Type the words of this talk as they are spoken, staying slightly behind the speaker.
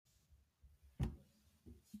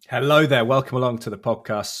Hello there. Welcome along to the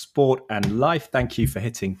podcast Sport and Life. Thank you for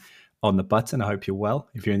hitting on the button. I hope you're well.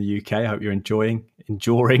 If you're in the UK, I hope you're enduring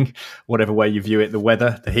whatever way you view it, the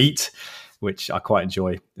weather, the heat, which I quite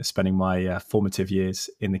enjoy, spending my formative years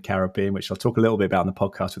in the Caribbean, which I'll talk a little bit about on the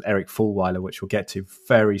podcast with Eric Fulwiler, which we'll get to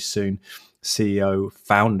very soon. CEO,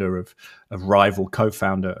 founder of Rival,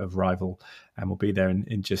 co-founder of Rival, and we'll be there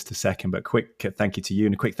in just a second. But quick thank you to you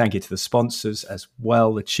and a quick thank you to the sponsors as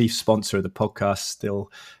well. The chief sponsor of the podcast,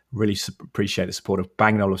 still really appreciate the support of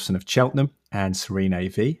Bang & Olufsen of Cheltenham and Serene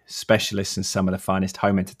AV, specialists in some of the finest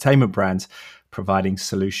home entertainment brands, providing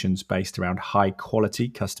solutions based around high quality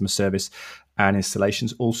customer service and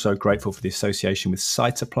installations. Also grateful for the association with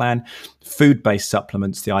Cytoplan, food-based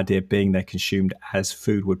supplements, the idea being they're consumed as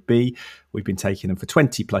food would be. We've been taking them for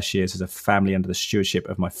 20 plus years as a family under the stewardship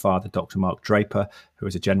of my father, Dr. Mark Draper, who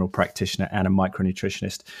is a general practitioner and a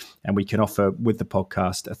micronutritionist. And we can offer with the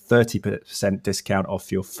podcast a 30% discount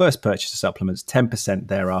off your first purchase of supplements, 10%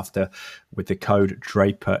 thereafter with the code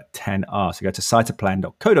Draper10R. So go to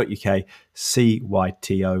cytoplan.co.uk,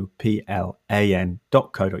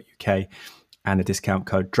 cytoplan.co.uk, and the discount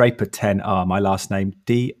code Draper10R, my last name,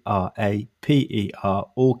 Draper,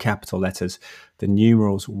 all capital letters, the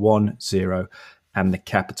numerals 10 and the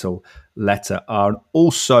capital letter R. And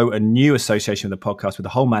also a new association with the podcast with the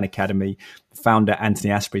Whole Man Academy. Founder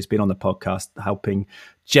Anthony Asprey has been on the podcast helping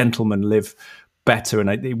gentlemen live better,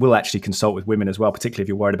 and he will actually consult with women as well, particularly if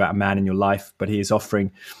you're worried about a man in your life. But he is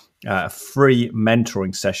offering a free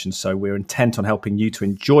mentoring session. So we're intent on helping you to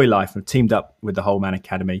enjoy life, and teamed up with the Whole Man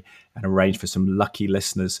Academy and arranged for some lucky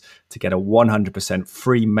listeners to get a 100%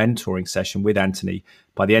 free mentoring session with Anthony.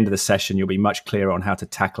 By the end of the session, you'll be much clearer on how to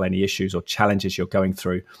tackle any issues or challenges you're going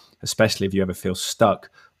through, especially if you ever feel stuck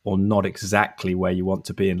or not exactly where you want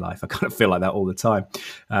to be in life. I kind of feel like that all the time.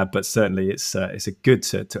 But certainly it's a good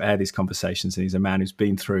to air these conversations. And he's a man who's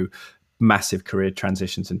been through massive career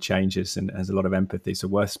transitions and changes and has a lot of empathy. So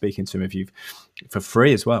worth speaking to him if you've for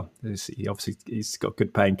free as well. He's got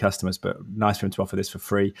good paying customers, but nice for him to offer this for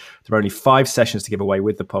free. There are only 5 sessions to give away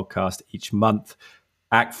with the podcast each month.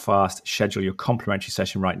 Act fast, schedule your complimentary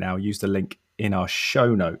session right now. Use the link in our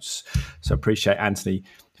show notes. So appreciate Anthony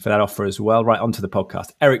for that offer as well. Right onto the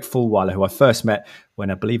podcast. Eric Fulwiler, who I first met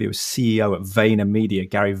when I believe he was CEO at VaynerMedia,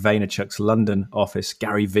 Gary Vaynerchuk's London office,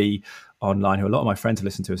 Gary V online, who a lot of my friends have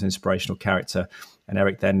listened to as an inspirational character. And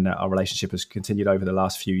Eric, then our relationship has continued over the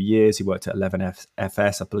last few years. He worked at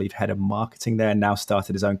 11FS, I believe, head of marketing there, and now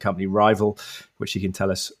started his own company, Rival, which he can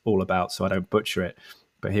tell us all about so I don't butcher it.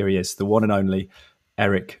 But here he is, the one and only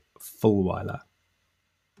Eric Fulwiler.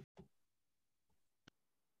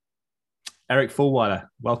 Eric Fulwiler,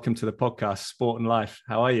 welcome to the podcast, Sport and Life.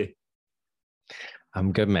 How are you?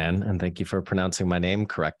 I'm good, man. And thank you for pronouncing my name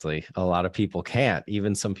correctly. A lot of people can't,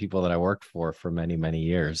 even some people that I worked for many, many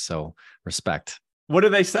years. So respect. What do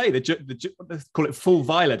they say? They call it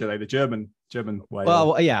Fulwiler, do they? The German way.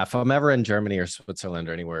 Well, yeah. If I'm ever in Germany or Switzerland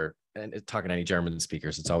or anywhere and talking to any German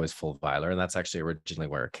speakers, it's always Fulwiler. And that's actually originally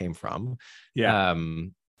where it came from. Yeah.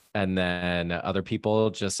 And then other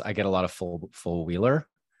people I get a lot of full wheeler.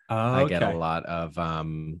 I get a lot of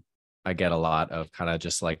kind of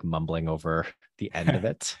just like mumbling over the end of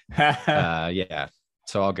it. Yeah.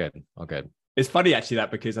 So all good. It's funny actually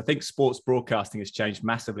that, because I think sports broadcasting has changed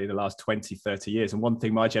massively in the last 20, 30 years. And one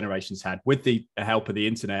thing my generation's had with the help of the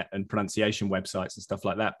internet and pronunciation websites and stuff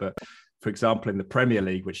like that. But for example, in the Premier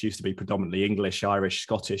League, which used to be predominantly English, Irish,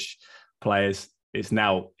 Scottish players, it's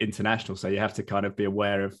now international. So you have to kind of be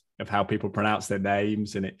aware of how people pronounce their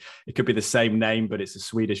names. And it could be the same name, but it's a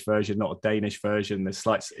Swedish version, not a Danish version. There's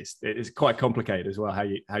it's quite complicated as well, how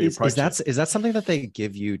you approach it. Is that something that they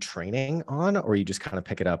give you training on, or you just kind of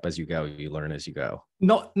pick it up as you go, you learn as you go?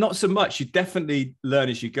 Not so much. You definitely learn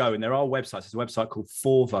as you go. And there are websites. There's a website called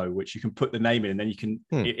Forvo, which you can put the name in, and then you can,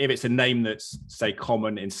 if it's a name that's, say,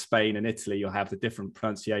 common in Spain and Italy, you'll have the different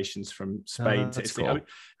pronunciations from Spain to Italy. Cool.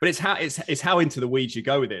 But it's how into the weeds you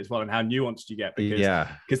go with it as well, and how nuanced you get.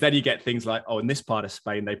 Because then you get things like, in this part of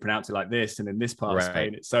Spain, they pronounce it like this, and in this part of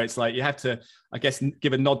Spain. So it's like you have to, I guess,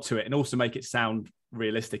 give a nod to it and also make it sound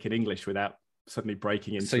realistic in English without suddenly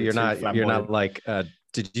breaking into. So you're not like,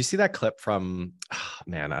 did you see that clip from,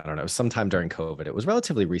 man, I don't know, sometime during COVID? It was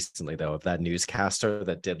relatively recently though, of that newscaster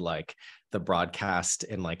that did like the broadcast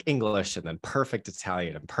in like English and then perfect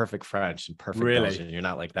Italian and perfect French and perfect Belgian. You're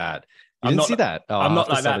not like that. You didn't see that? Oh, I'm not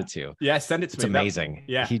like that. Send it to you. Yeah, send it to me. It's amazing.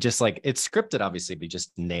 Yeah. He just like, it's scripted obviously, but he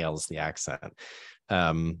just nails the accent.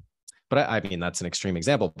 But I mean, that's an extreme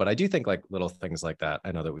example, but I do think like little things like that.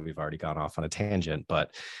 I know that we've already gone off on a tangent,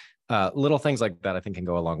 but Little things like that, I think, can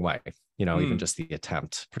go a long way. Even Mm. just the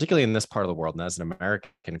attempt, particularly in this part of the world. And as an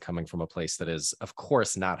American coming from a place that is, of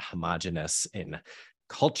course, not homogenous in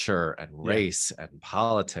culture and Yeah. race and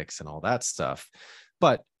politics and all that stuff,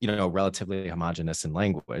 but, relatively homogenous in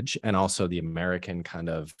language. And also the American kind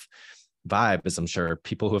of vibe, as I'm sure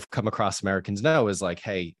people who have come across Americans know, is like,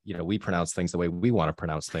 hey, we pronounce things the way we want to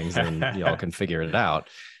pronounce things, and then y'all can figure it out.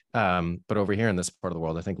 But over here in this part of the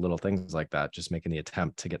world, I think little things like that, just making the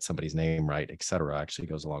attempt to get somebody's name right, et cetera, actually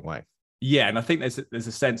goes a long way. Yeah, and I think there's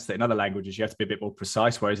a sense that in other languages you have to be a bit more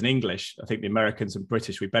precise. Whereas in English, I think the Americans and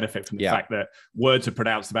British, we benefit from the fact that words are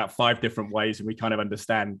pronounced about 5 different ways, and we kind of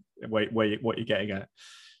understand what you're getting at.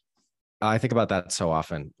 I think about that so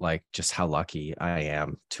often, like just how lucky I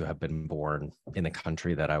am to have been born in the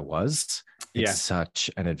country that I was. It's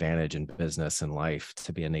such an advantage in business and life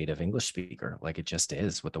to be a native English speaker. Like it just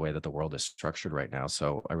is, with the way that the world is structured right now.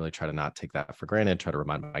 So I really try to not take that for granted, try to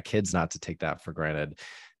remind my kids not to take that for granted.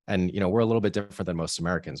 And, we're a little bit different than most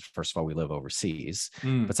Americans. First of all, we live overseas,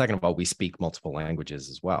 but second of all, we speak multiple languages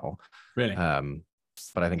as well. Really?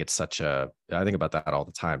 But I think it's I think about that all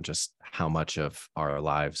the time, just how much of our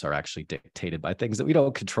lives are actually dictated by things that we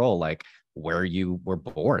don't control, like where you were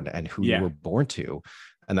born and who you were born to.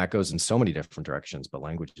 And that goes in so many different directions, but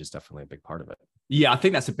language is definitely a big part of it. Yeah, I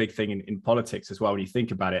think that's a big thing in politics as well, when you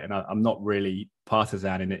think about it. And I'm not really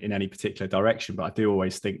partisan in any particular direction, but I do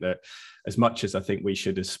always think that as much as I think we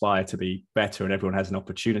should aspire to be better and everyone has an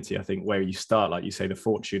opportunity, I think where you start, like you say, the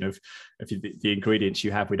fortune of the ingredients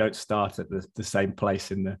you have, we don't start at the same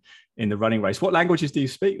place in the running race. What languages do you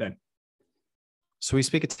speak then? So we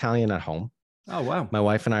speak Italian at home. Oh, wow. My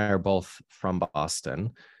wife and I are both from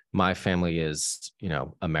Boston. My family is,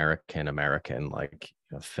 American, like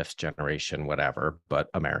 5th generation, whatever, but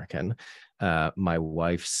American. My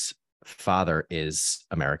wife's father is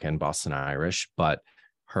American, Boston Irish, but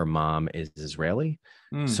her mom is Israeli.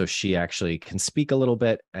 So she actually can speak a little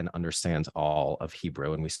bit and understands all of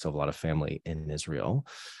Hebrew. And we still have a lot of family in Israel.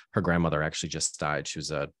 Her grandmother actually just died. She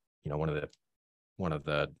was one of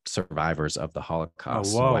the survivors of the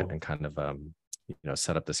Holocaust. Oh, wow. And went and kind of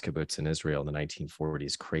set up this kibbutz in Israel in the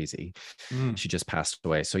 1940s. Crazy. She just passed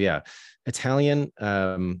away. So yeah, Italian,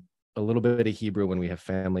 a little bit of Hebrew when we have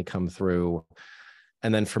family come through.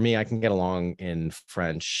 And then for me, I can get along in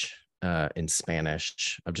French, in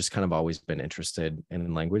Spanish. I've just kind of always been interested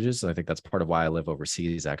in languages. And I think that's part of why I live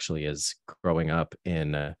overseas, actually, is growing up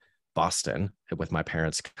in Boston with my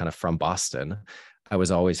parents kind of from Boston. I was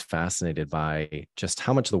always fascinated by just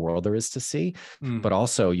how much of the world there is to see, but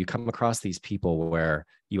also you come across these people where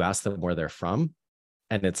you ask them where they're from,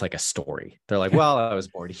 and it's like a story. They're like, well, I was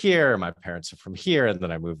born here, my parents are from here, and then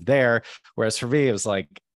I moved there. Whereas for me, it was like,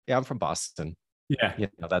 yeah, I'm from Boston. Yeah.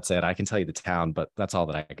 That's it. I can tell you the town, but that's all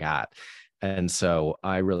that I got. And so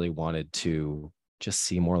I really wanted to just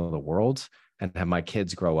see more of the world and have my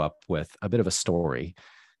kids grow up with a bit of a story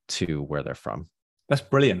to where they're from. That's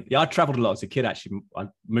brilliant. Yeah, I traveled a lot as a kid, actually. I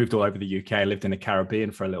moved all over the UK. I lived in the Caribbean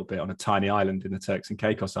for a little bit on a tiny island in the Turks and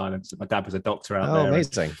Caicos Islands. My dad was a doctor out there.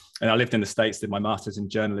 Amazing. And I lived in the States, did my master's in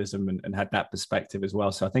journalism and had that perspective as well.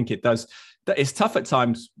 So I think it's tough at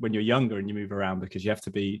times when you're younger and you move around because you have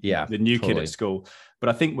to be the new kid at school. But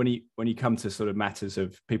I think when you come to sort of matters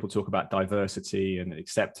of people talk about diversity and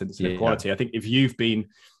acceptance and equality, I think if you've been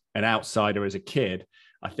an outsider as a kid,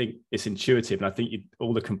 I think it's intuitive. And I think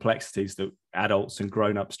all the complexities that adults and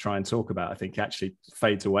grown-ups try and talk about, I think actually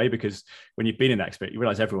fades away, because when you've been in that experience, you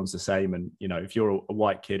realize everyone's the same. And, if you're a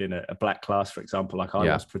white kid in a black class, for example, like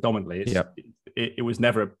I was predominantly, it was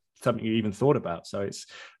never something you even thought about. So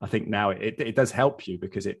I think now it does help you,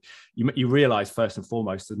 because you realize first and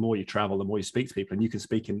foremost, the more you travel, the more you speak to people, and you can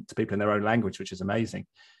speak to people in their own language, which is amazing.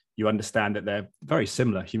 You understand that they're very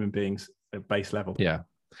similar human beings at base level. Yeah.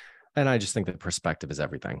 And I just think that perspective is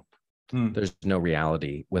everything. There's no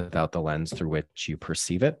reality without the lens through which you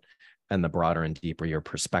perceive it. And the broader and deeper your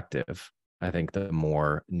perspective, I think the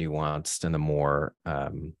more nuanced and the more,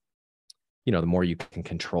 the more you can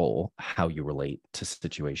control how you relate to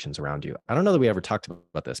situations around you. I don't know that we ever talked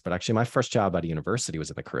about this, but actually my first job at a university was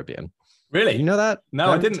in the Caribbean. Really? You know that?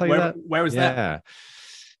 No, I didn't. Where was that? Yeah.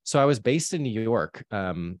 So I was based in New York.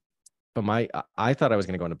 But I thought I was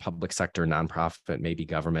going to go into public sector, nonprofit, maybe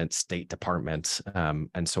government, State Department.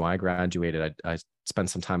 And so I graduated. I spent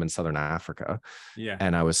some time in Southern Africa. Yeah.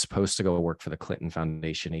 And I was supposed to go work for the Clinton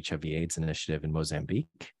Foundation HIV/AIDS initiative in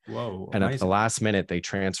Mozambique. Whoa. And amazing. at the last minute, they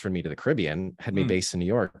transferred me to the Caribbean, had me based in New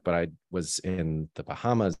York, but I was in the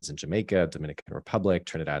Bahamas, in Jamaica, Dominican Republic,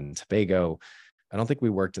 Trinidad and Tobago. I don't think we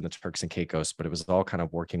worked in the Turks and Caicos, but it was all kind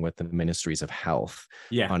of working with the ministries of health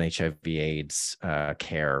on HIV/AIDS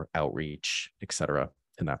care, outreach, et cetera.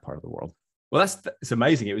 in that part of the world. Well, it's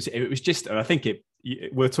amazing. It was just, and I think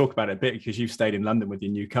we'll talk about it a bit because you've stayed in London with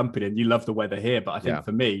your new company and you love the weather here. But I think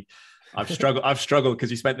for me, I've struggled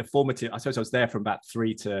because you spent the formative, I suppose I was there from about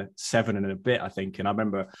 3 to 7 and a bit, I think. And I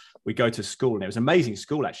remember we go to school and it was an amazing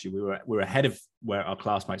school, actually. We were ahead of where our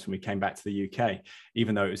classmates when we came back to the UK,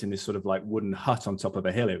 even though it was in this sort of like wooden hut on top of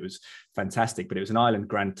a hill. It was fantastic, but it was an island,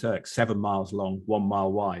 Grand Turk, 7 miles long, 1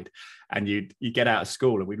 mile wide. And you get out of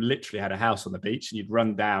school and we literally had a house on the beach and you'd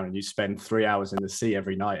run down and you'd spend 3 hours in the sea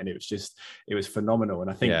every night. And it was phenomenal. And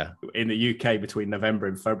I think in the UK between November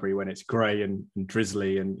and February, when it's grey and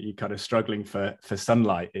drizzly and you're kind of struggling for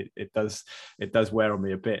sunlight, it does wear on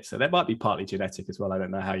me a bit. So that might be partly genetic as well. I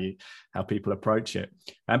don't know how people approach it.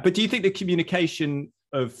 But do you think the communication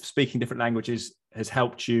of speaking different languages has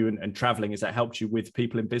helped you and traveling, has that helped you with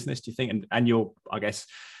people in business, do you think? And your, I guess,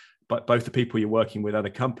 but both the people you're working with, other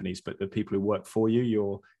companies, but the people who work for you,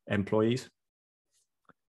 your employees?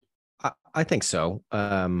 I think so.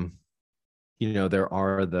 There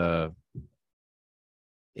are the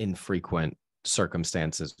infrequent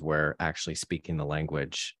circumstances where actually speaking the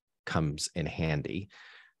language comes in handy.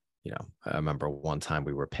 I remember one time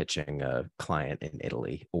we were pitching a client in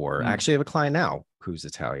Italy, or actually have a client now who's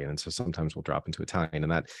Italian. And so sometimes we'll drop into Italian.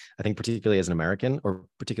 And that, I think, particularly as an American, or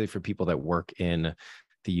particularly for people that work in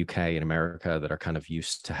the UK and America that are kind of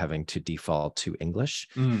used to having to default to English,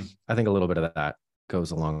 I think a little bit of that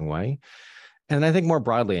goes a long way. And I think more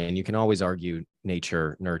broadly, and you can always argue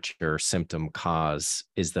nature, nurture, symptom, cause,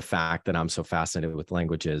 is the fact that I'm so fascinated with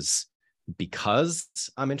languages because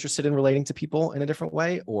I'm interested in relating to people in a different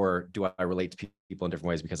way, or do I relate to people in different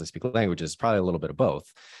ways because I speak languages? Probably a little bit of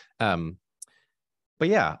both. But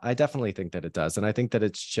yeah, I definitely think that it does. And I think that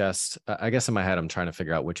it's just, I guess in my head, I'm trying to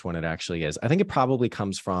figure out which one it actually is. I think it probably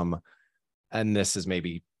comes from, and this is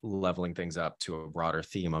maybe leveling things up to a broader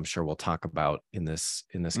theme I'm sure we'll talk about in this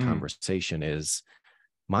conversation, is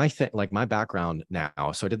my background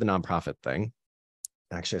now. So I did the nonprofit thing.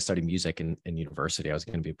 Actually, I studied music in university. I was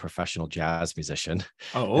going to be a professional jazz musician.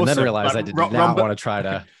 Oh, awesome. And then realized I did not want to try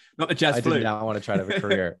to... Not the jazz flute. I did not want to try to have a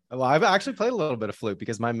career. Well, I've actually played a little bit of flute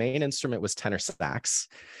because my main instrument was tenor sax.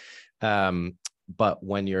 But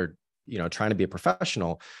when you're, trying to be a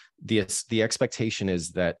professional, the expectation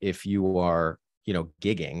is that if you are,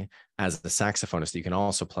 gigging as the saxophonist, you can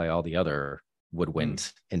also play all the other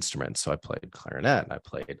woodwind instruments. So I played clarinet and I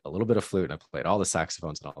played a little bit of flute and I played all the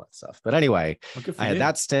saxophones and all that stuff. But anyway, I had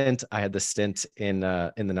that stint. I had the stint in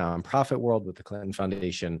the nonprofit world with the Clinton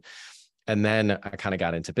Foundation. And then I kind of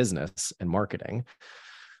got into business and marketing.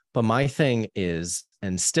 But my thing is,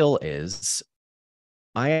 and still is,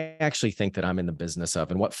 I actually think that I'm in the business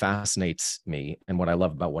of, and what fascinates me and what I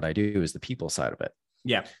love about what I do is the people side of it.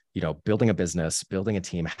 Yeah. Building a business, building a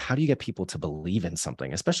team. How do you get people to believe in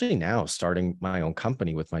something? Especially now, starting my own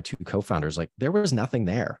company with my 2 co-founders, like there was nothing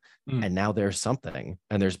there. And now there's something.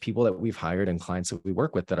 And there's people that we've hired and clients that we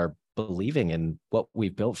work with that are believing in what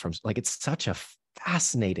we've built from, like, it's such a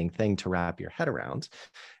fascinating thing to wrap your head around.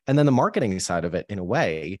 And then the marketing side of it, in a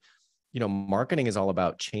way, marketing is all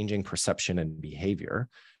about changing perception and behavior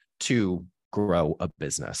to grow a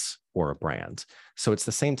business or a brand. So it's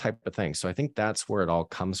the same type of thing. So I think that's where it all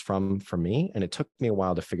comes from for me. it took me a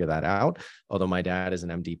while to figure that out. Although my dad is an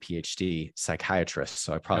MD, PhD psychiatrist.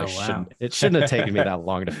 So I probably shouldn't have taken me that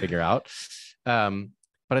long to figure out.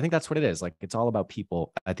 But I think that's what it is. Like, it's all about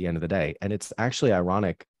people at the end of the day. And it's actually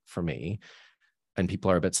ironic for me. And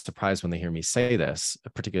people are a bit surprised when they hear me say this,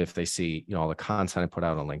 particularly if they see, all the content I put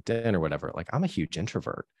out on LinkedIn or whatever. Like, I'm a huge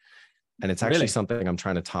introvert. And it's actually something I'm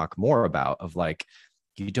trying to talk more about, of like,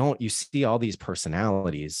 you see all these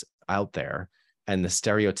personalities out there, and the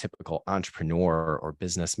stereotypical entrepreneur or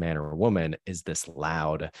businessman or woman is this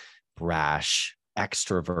loud, brash,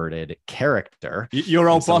 extroverted character. Your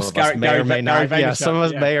old boss, Gary Vaynerchuk. Some of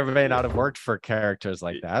us may or may not have worked for characters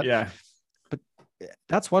like that. Yeah. But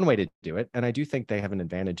that's one way to do it. And I do think they have an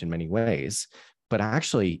advantage in many ways. But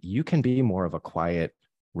actually, you can be more of a quiet,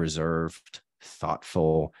 reserved,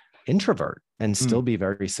 thoughtful introvert and still be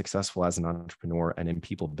very successful as an entrepreneur and in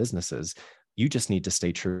people businesses. You just need to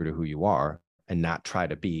stay true to who you are and not try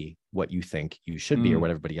to be what you think you should be or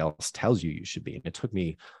what everybody else tells you should be. And it took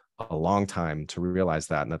me a long time to realize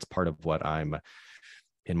that. And that's part of what I'm,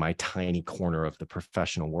 in my tiny corner of the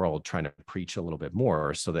professional world, trying to preach a little bit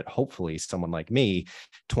more, so that hopefully someone like me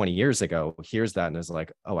 20 years ago hears that and is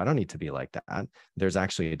like, oh, I don't need to be like that. There's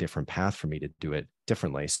actually a different path for me to do it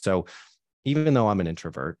differently. So even though I'm an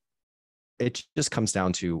introvert, it just comes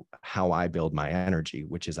down to how I build my energy,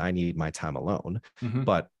 which is I need my time alone.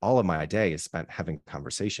 But all of my day is spent having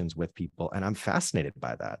conversations with people. And I'm fascinated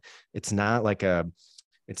by that. It's not like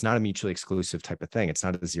it's not a mutually exclusive type of thing. It's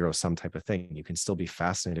not a zero sum type of thing. You can still be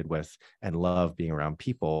fascinated with and love being around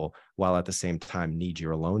people while at the same time need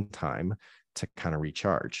your alone time to kind of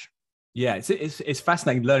recharge. Yeah, it's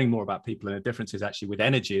fascinating learning more about people and the differences actually with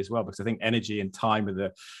energy as well, because I think energy and time are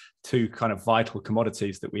the two kind of vital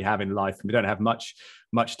commodities that we have in life. And we don't have much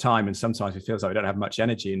time, and sometimes it feels like we don't have much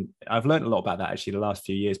energy. And I've learned a lot about that actually the last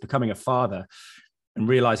few years, becoming a father and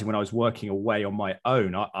realizing when I was working away on my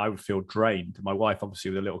own, I would feel drained. My wife,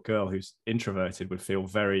 obviously with a little girl who's introverted, would feel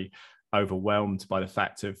very overwhelmed by the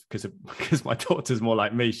fact of because my daughter's more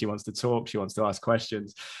like me. She wants to talk, she wants to ask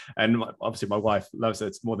questions, and obviously my wife loves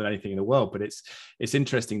it more than anything in the world. But it's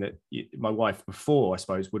interesting that my wife before, I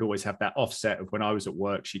suppose, would always have that offset of when I was at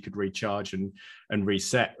work, she could recharge and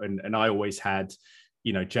reset, and I always had,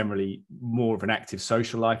 you know, generally more of an active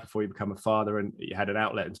social life before you become a father, and you had an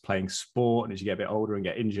outlet into playing sport. And as you get a bit older and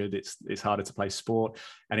get injured, it's harder to play sport.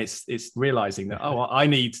 And it's realizing that, oh, I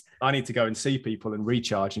need to go and see people and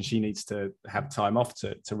recharge, and she needs to have time off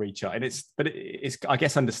to recharge. And it's I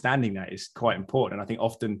guess understanding that is quite important. And I think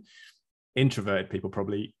often introverted people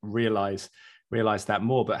probably realize that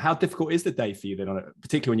more. But how difficult is the day for you then,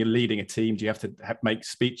 particularly when you're leading a team? Do you have to make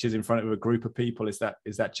speeches in front of a group of people? Is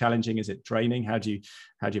that challenging? Is it draining? How do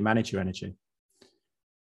you manage your energy?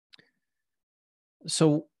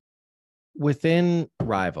 So within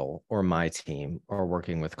Rival or my team or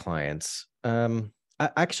working with clients,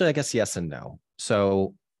 I guess yes and no.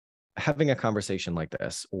 So having a conversation like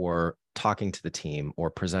this or talking to the team or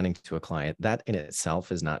presenting to a client, that in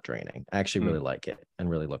itself is not draining. I actually really like it and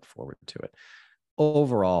really look forward to it.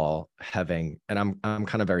 Overall, and I'm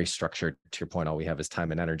kind of very structured. To your point, all we have is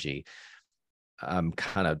time and energy. I'm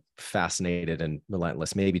kind of fascinated and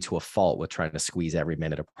relentless, maybe to a fault, with trying to squeeze every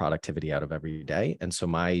minute of productivity out of every day. And so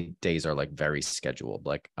my days are like very scheduled.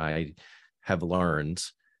 Like I have learned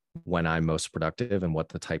when I'm most productive and what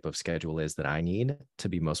the type of schedule is that I need to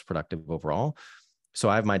be most productive overall. So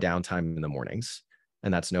I have my downtime in the mornings,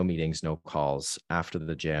 and that's no meetings, no calls, after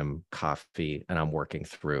the gym, coffee, and I'm working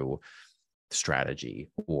through strategy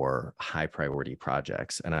or high priority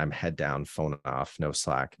projects. And I'm head down, phone off, no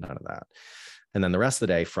Slack, none of that. And then the rest of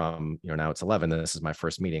the day from, now it's 11, this is my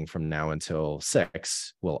first meeting, from now until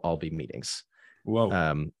 6 will all be meetings. Whoa.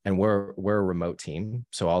 And we're a remote team.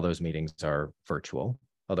 So all those meetings are virtual.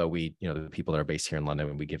 Although we, the people that are based here in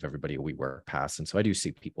London, we give everybody a WeWork pass. And so I do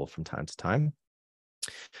see people from time to time.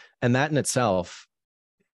 And that in itself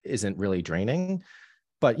isn't really draining.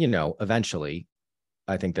 But, eventually,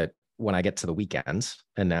 I think that when I get to the weekends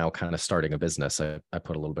and now kind of starting a business, I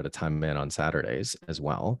put a little bit of time in on Saturdays as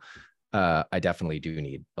well. I definitely do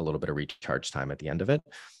need a little bit of recharge time at the end of it.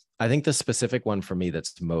 I think the specific one for me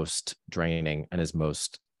that's most draining and is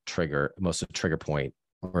most a trigger point,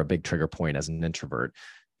 or a big trigger point as an introvert,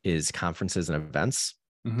 is conferences and events.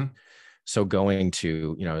 Mm-hmm. So going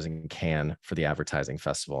to, I was in Cannes for the advertising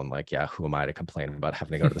festival, and like, yeah, who am I to complain about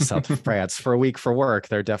having to go to the south of France for a week for work?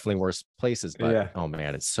 There are definitely worse places, but Oh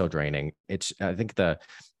man, it's so draining. I think the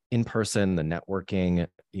in-person, the networking,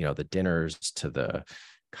 the dinners to the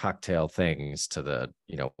cocktail things to the,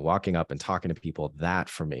 walking up and talking to people, that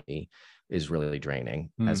for me is really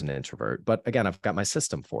draining as an introvert. But again, I've got my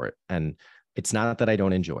system for it, and it's not that I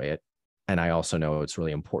don't enjoy it. And I also know it's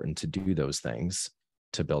really important to do those things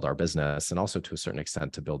to build our business, and also to a certain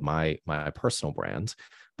extent to build my personal brand.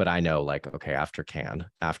 But I know, like, okay, after Cannes,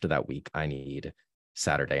 after that week, I need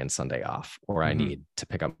Saturday and Sunday off, or I need to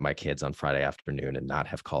pick up my kids on Friday afternoon and not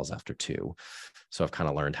have calls after 2. So I've kind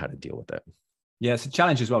of learned how to deal with it. Yeah, it's a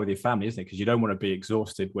challenge as well with your family, isn't it? Because you don't want to be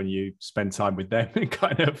exhausted when you spend time with them in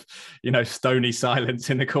kind of, stony silence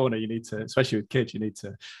in the corner. You need to, especially with kids, you need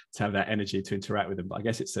to have that energy to interact with them. But I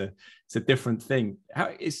guess it's a different thing.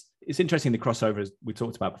 It's interesting, the crossovers we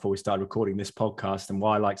talked about before we started recording this podcast, and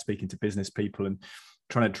why I like speaking to business people and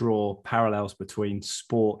trying to draw parallels between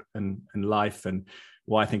sport and life, and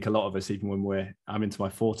why I think a lot of us, even when I'm into my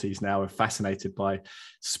 40s now, are fascinated by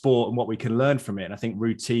sport and what we can learn from it. And I think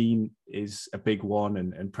routine is a big one,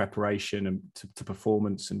 and preparation and to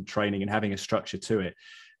performance and training, and having a structure to it.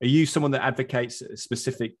 Are you someone that advocates a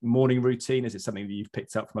specific morning routine? Is it something that you've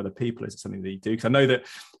picked up from other people? Is it something that you do? Because I know that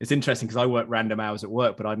it's interesting, because I work random hours at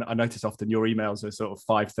work, but I notice often your emails are sort of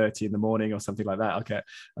 5:30 in the morning or something like that.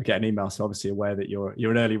 I get an email, so obviously aware that you're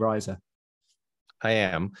an early riser. I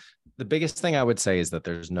am. The biggest thing I would say is that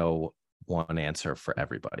there's no one answer for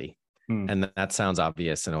everybody. And that sounds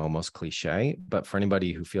obvious and almost cliche, but for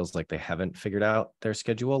anybody who feels like they haven't figured out their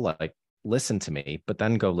schedule, like, listen to me, but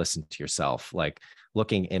then go listen to yourself. Like,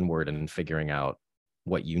 looking inward and figuring out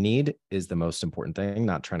what you need is the most important thing,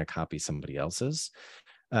 not trying to copy somebody else's.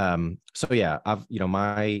 So yeah,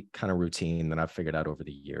 my kind of routine that I've figured out over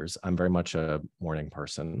the years, I'm very much a morning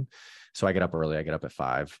person. So I get up early, I get up at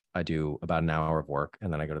 5, I do about an hour of work,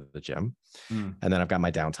 and then I go to the gym. And then I've got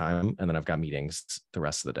my downtime, and then I've got meetings the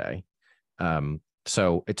rest of the day.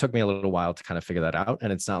 So it took me a little while to kind of figure that out.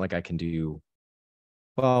 And it's not like I can do,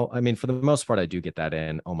 well, I mean, for the most part, I do get that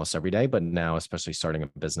in almost every day. But now, especially starting a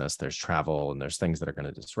business, there's travel and there's things that are going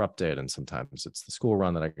to disrupt it. And sometimes it's the school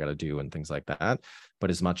run that I got to do and things like that.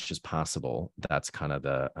 But as much as possible, that's kind of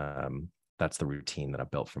that's the routine that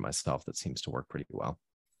I've built for myself that seems to work pretty well.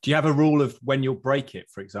 Do you have a rule of when you'll break it?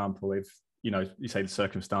 For example, if, you say the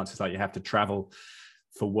circumstances, like you have to travel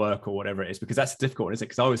for work or whatever it is, because that's difficult, isn't it?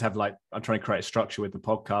 Because I always have I'm trying to create a structure with the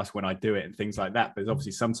podcast when I do it and things like that. But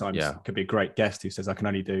obviously sometimes it could be a great guest who says, I can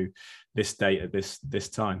only do this date at this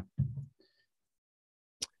time.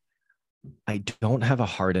 I don't have a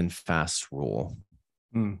hard and fast rule.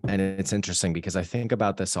 And it's interesting because I think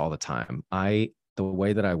about this all the time. The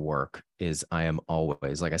way that I work is I am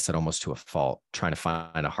always, like I said, almost to a fault, trying to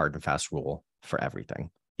find a hard and fast rule for everything.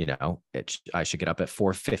 I should get up at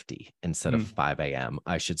 4:50 instead of 5 a.m.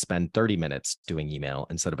 I should spend 30 minutes doing email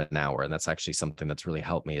instead of an hour. And that's actually something that's really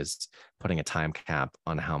helped me, is putting a time cap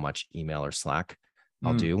on how much email or Slack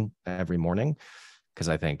I'll do every morning. Because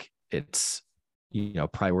I think it's,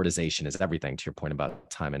 prioritization is everything, to your point about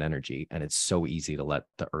time and energy. And it's so easy to let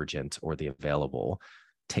the urgent or the available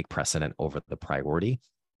take precedent over the priority,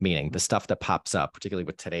 meaning the stuff that pops up, particularly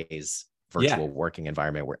with today's virtual working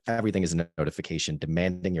environment where everything is a notification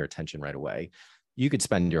demanding your attention right away. You could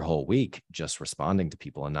spend your whole week just responding to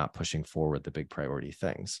people and not pushing forward the big priority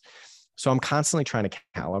things. So I'm constantly trying to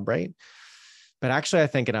calibrate. But actually, I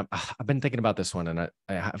think, and I've been thinking about this one, and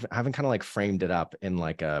I haven't kind of framed it up in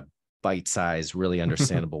a bite-sized, really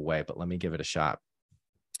understandable way, but let me give it a shot.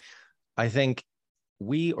 I think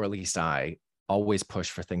or at least I, always push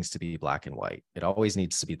for things to be black and white. It always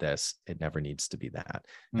needs to be this. It never needs to be that.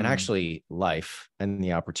 And actually, life and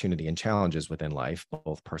the opportunity and challenges within life,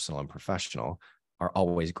 both personal and professional, are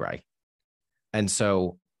always gray. And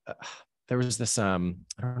so there was this, I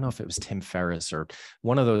don't know if it was Tim Ferriss or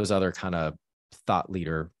one of those other kind of thought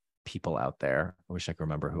leader people out there. I wish I could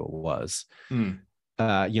remember who it was. Who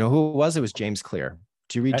it was? It was James Clear.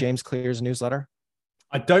 Do you read James Clear's newsletter?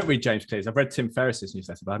 I don't read James Clear's. I've read Tim Ferriss's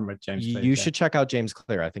newsletter, but I haven't read James Clear's. You should check out James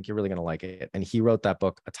Clear. I think you're really going to like it. And he wrote that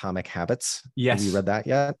book, Atomic Habits. Yes. Have you read that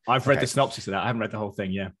yet? I've read the synopsis of that. I haven't read the whole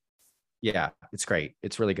thing. Yeah. Yeah, it's great.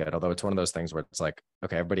 It's really good. Although it's one of those things where it's like,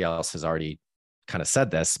 okay, everybody else has already kind of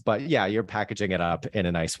said this, but yeah, you're packaging it up in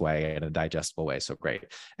a nice way, in a digestible way. So great.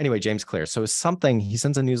 Anyway, James Clear. So he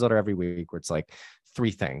sends a newsletter every week where it's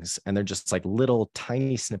 3 things, and they're just little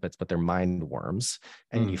tiny snippets, but they're mind worms.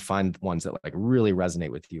 And you find ones that really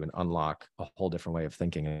resonate with you and unlock a whole different way of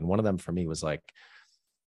thinking. And one of them for me was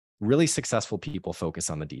really successful people focus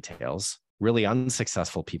on the details. Really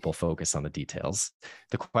unsuccessful people focus on the details.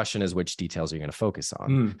 The question is, which details are you going to focus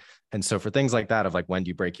on? And so for things like that, of when do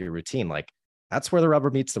you break your routine? That's where the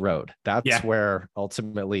rubber meets the road. That's where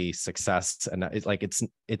ultimately success, and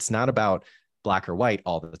it's not about black or white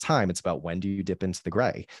all the time. It's about, when do you dip into the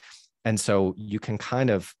gray? And so you can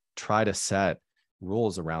kind of try to set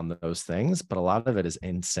rules around those things, but a lot of it is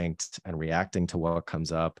instinct and reacting to what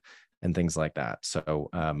comes up and things like that. So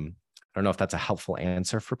I don't know if that's a helpful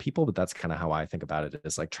answer for people, but that's kind of how I think about it,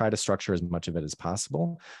 is try to structure as much of it as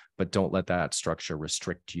possible, but don't let that structure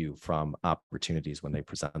restrict you from opportunities when they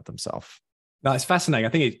present themselves. No, it's fascinating. I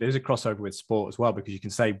think there's a crossover with sport as well, because you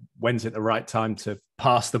can say, when's it the right time to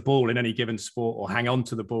pass the ball in any given sport, or hang on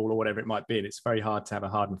to the ball, or whatever it might be. And it's very hard to have a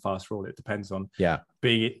hard and fast rule. It depends on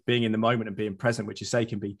being in the moment and being present, which you say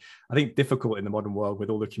can be, I think, difficult in the modern world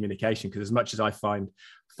with all the communication. Because as much as I find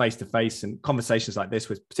face-to-face and conversations like this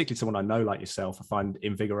with particularly someone I know like yourself, I find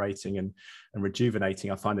invigorating and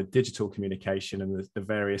rejuvenating, I find the digital communication and the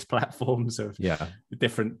various platforms of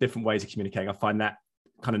different ways of communicating, I find that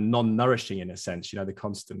kind of non-nourishing in a sense, the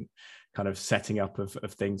constant kind of setting up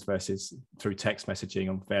of things versus through text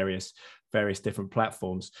messaging on various different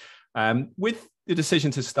platforms. With the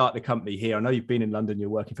decision to start the company here, I know you've been in London, you're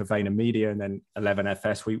working for VaynerMedia and then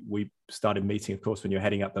 11FS. We started meeting, of course, when you're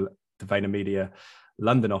heading up the VaynerMedia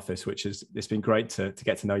London office, it's been great to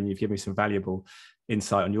get to know you. You've given me some valuable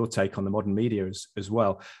insight on your take on the modern media as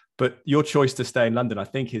well. But your choice to stay in London, I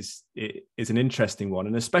think, is an interesting one.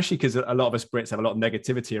 And especially because a lot of us Brits have a lot of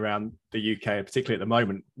negativity around the UK, particularly at the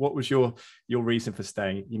moment. What was your reason for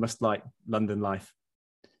staying? You must like London life.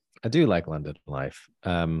 I do like London life.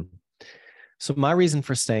 So my reason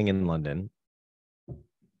for staying in London,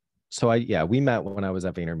 we met when I was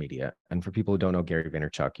at VaynerMedia. And for people who don't know Gary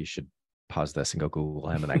Vaynerchuk, you should pause this and go Google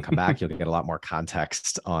him and then come back. You'll get a lot more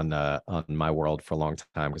context on my world for a long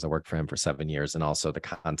time, because I worked for him for 7 years, and also the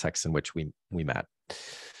context in which we met.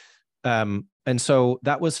 And so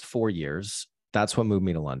that was 4 years. That's what moved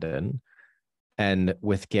me to London. And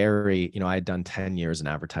with Gary, I had done 10 years in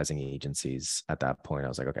advertising agencies at that point. I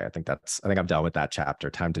was like, okay, I think I'm done with that chapter.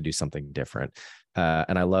 Time to do something different.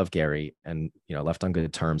 And I love Gary, and, left on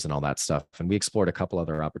good terms and all that stuff. And we explored a couple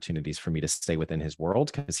other opportunities for me to stay within his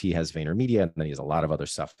world, because he has VaynerMedia, and then he has a lot of other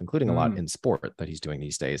stuff, including a lot in sport that he's doing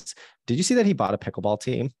these days. Did you see that he bought a pickleball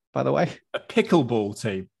team, by the way? A pickleball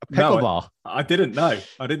team? A pickleball. No, I didn't know.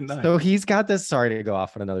 So he's got this, sorry to go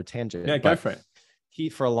off on another tangent. Yeah, go for it. He,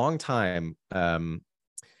 for a long time,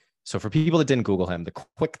 so for people that didn't Google him, the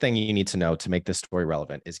quick thing you need to know to make this story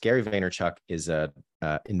relevant is Gary Vaynerchuk is a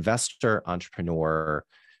investor, entrepreneur,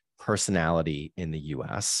 personality in the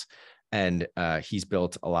US. And he's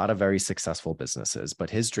built a lot of very successful businesses. But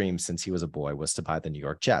his dream since he was a boy was to buy the New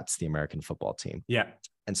York Jets, the American football team. Yeah.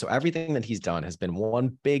 And so everything that he's done has been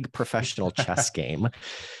one big professional chess game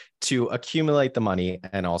to accumulate the money,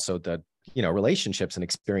 and also the relationships and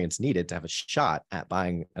experience needed to have a shot at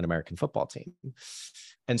buying an American football team.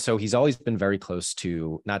 And so he's always been very close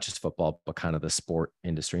to not just football, but kind of the sport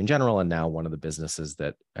industry in general. And now one of the businesses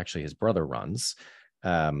that actually his brother runs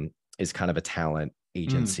is kind of a talent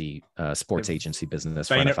agency, sports agency business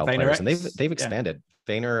for NFL players. And they've expanded.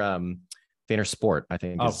 Vayner Sport, I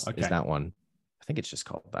think is that one. I think it's just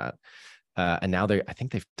called that. And now I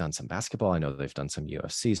think they've done some basketball. I know they've done some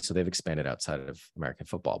UFC. So they've expanded outside of American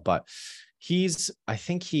football. But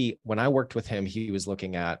when I worked with him, he was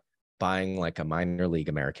looking at buying like a minor league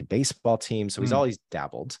American baseball team. So he's always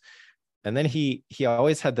dabbled. And then he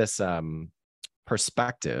always had this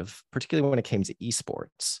perspective, particularly when it came to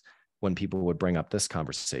esports, when people would bring up this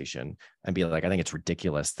conversation and be like, I think it's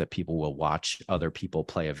ridiculous that people will watch other people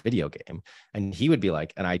play a video game. And he would be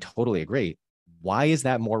like, and I totally agree. Why is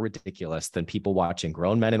that more ridiculous than people watching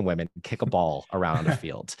grown men and women kick a ball around a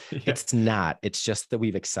field? Yeah. It's not. It's just that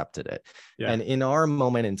we've accepted it. Yeah. And in our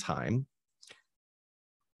moment in time,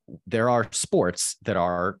 there are sports that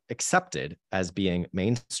are accepted as being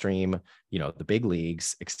mainstream, the big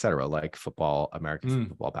leagues, et cetera, like football, American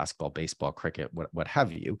football, basketball, baseball, cricket, what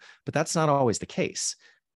have you. But that's not always the case.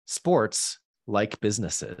 Sports, like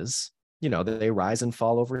businesses, they rise and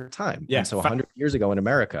fall over time. Yeah. And so 100 years ago in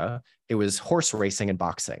America, it was horse racing and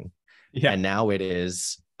boxing. Yeah. And now it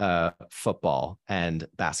is football and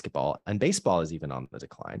basketball, and baseball is even on the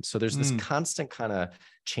decline. So there's this constant kind of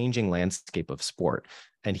changing landscape of sport.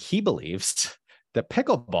 And he believes that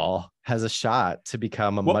pickleball has a shot to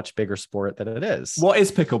become a much bigger sport than it is. What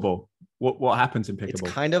is pickleball? What happens in pickleball? It's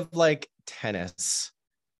kind of like tennis,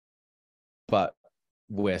 but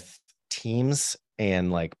with teams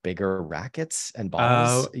and like bigger rackets and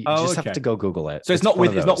balls. You just have to go Google it. So it's not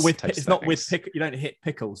with you don't hit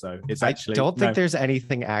pickles though. It's actually, I don't think there's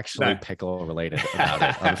anything actually pickle related about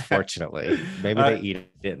it, unfortunately. Maybe they eat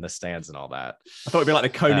it in the stands and all that. I thought it'd be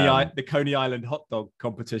like the Coney Island hot dog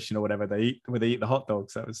competition or whatever they eat the hot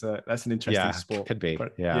dogs. That's an interesting sport. Could be.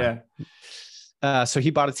 But, yeah. So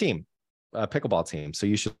he bought a pickleball team. So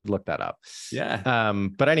you should look that up. Yeah.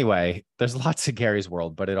 But anyway, there's lots of Gary's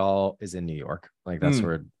world, but it all is in New York. Like that's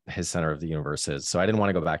where his center of the universe is. So I didn't want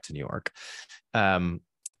to go back to New York.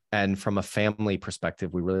 And from a family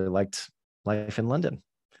perspective, we really liked life in London.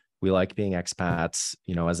 We like being expats.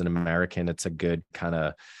 As an American, it's a good kind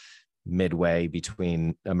of midway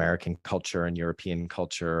between American culture and European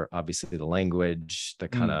culture. Obviously the language, the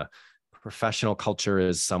kind of professional culture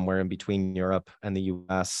is somewhere in between Europe and the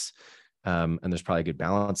US. And there's probably a good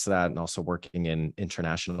balance to that. And also working in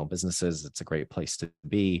international businesses, it's a great place to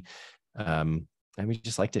be. And we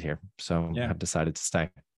just liked it here. So I've decided to stay.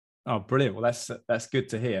 Oh, brilliant. Well, that's good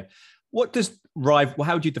to hear. What does Rival,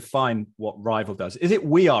 how do you define what Rival does? Is it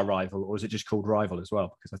We Are Rival, or is it just called Rival as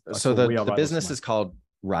well? Because the business is called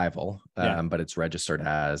Rival, but it's registered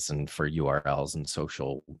as, and for URLs and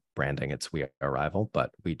social branding, it's We Are Rival,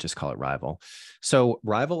 but we just call it Rival. So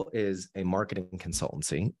Rival is a marketing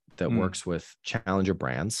consultancy that works with challenger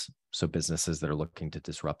brands, so businesses that are looking to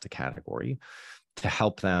disrupt a category, to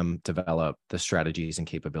help them develop the strategies and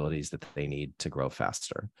capabilities that they need to grow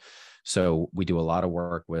faster. So we do a lot of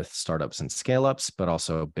work with startups and scale-ups, but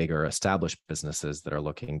also bigger established businesses that are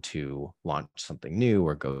looking to launch something new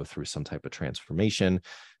or go through some type of transformation.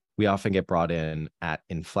 We often get brought in at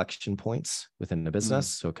inflection points within the business.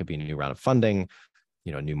 So it could be a new round of funding,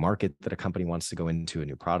 a new market that a company wants to go into, a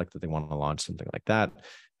new product that they want to launch, something like that.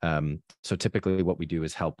 So typically what we do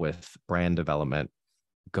is help with brand development,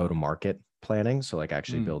 go-to-market planning. So like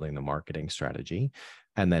actually building the marketing strategy,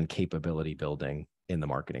 and then capability building in the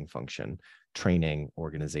marketing function: training,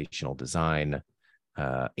 organizational design,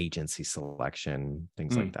 agency selection,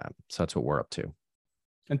 things like that. So that's what we're up to.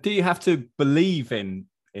 And do you have to believe in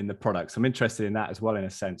the products? I'm interested in that as well, in a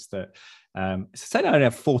sense that say I only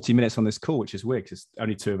have 40 minutes on this call, which is weird because there's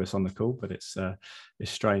only two of us on the call, but it's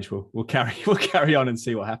strange. We'll carry on and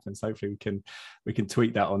see what happens. Hopefully we can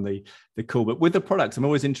tweak that on the call. But with the products, I'm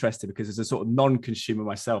always interested because as a sort of non-consumer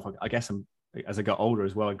myself, I guess I'm, as I got older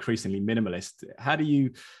as well, increasingly minimalist. How do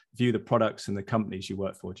you view the products and the companies you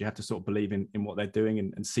work for? Do you have to sort of believe in what they're doing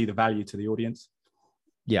and see the value to the audience?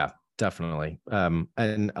 Yeah, definitely.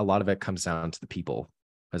 And a lot of it comes down to the people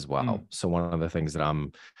as well. So one of the things that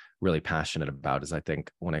I'm really passionate about is, I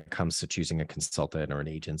think when it comes to choosing a consultant or an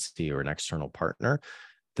agency or an external partner,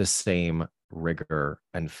 the same rigor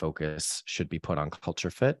and focus should be put on culture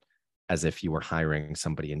fit as if you were hiring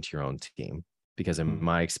somebody into your own team. Because in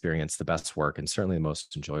my experience, the best work, and certainly the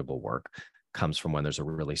most enjoyable work, comes from when there's a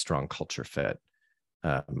really strong culture fit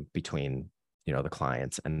between the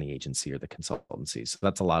clients and the agency or the consultancy. So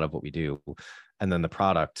that's a lot of what we do. And then the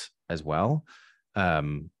product as well,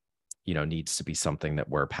 needs to be something that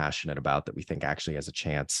we're passionate about, that we think actually has a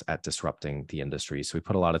chance at disrupting the industry. So we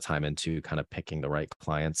put a lot of time into kind of picking the right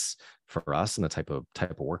clients for us and the type of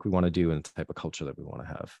work we want to do and the type of culture that we want to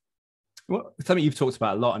have. Well, something you've talked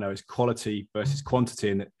about a lot, I know, is quality versus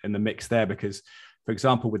quantity in the mix there, because, for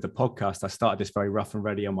example, with the podcast, I started this very rough and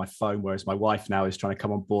ready on my phone, whereas my wife now is trying to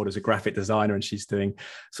come on board as a graphic designer, and she's doing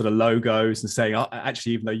sort of logos and saying, oh,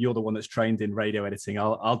 actually, even though you're the one that's trained in radio editing,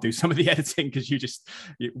 I'll do some of the editing because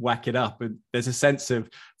you whack it up. And there's a sense of,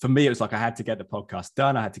 for me, it was like I had to get the podcast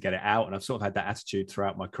done. I had to get it out. And I've sort of had that attitude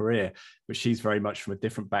throughout my career, but she's very much from a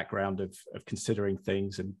different background of considering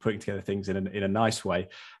things and putting together things in a nice way.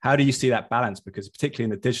 How do you see that balance? Because particularly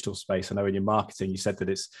in the digital space, I know in your marketing, you said that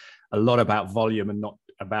it's a lot about volume and not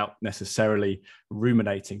about necessarily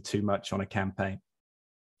ruminating too much on a campaign.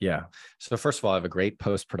 Yeah. So first of all, I have a great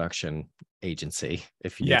post-production agency.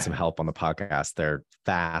 If you need some help on the podcast, they're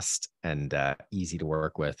fast and easy to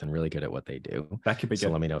work with and really good at what they do. That could be good. So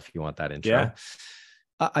let me know if you want that intro. Yeah.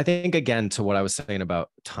 I think, again, to what I was saying about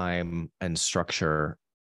time and structure,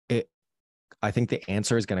 I think the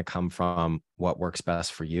answer is going to come from what works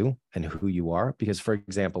best for you and who you are. Because, for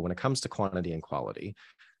example, when it comes to quantity and quality,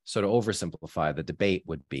 so to oversimplify, the debate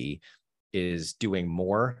would be, is doing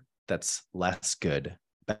more that's less good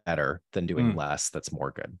better than doing less that's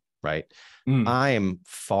more good, right? I'm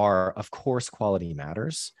of course, quality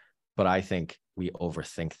matters, but I think we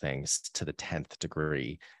overthink things to the 10th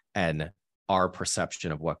degree. And our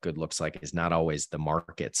perception of what good looks like is not always the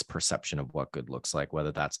market's perception of what good looks like,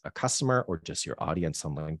 whether that's a customer or just your audience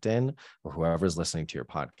on LinkedIn or whoever's listening to your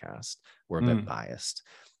podcast. We're a bit biased.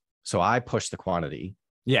 So I push the quantity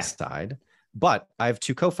side, but I have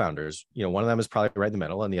two co-founders. One of them is probably right in the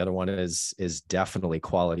middle, and the other one is definitely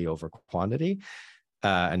quality over quantity.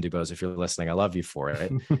 And Dubose, if you're listening, I love you for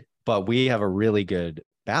it. But we have a really good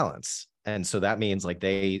balance. And so that means, like,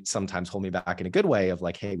 they sometimes hold me back in a good way of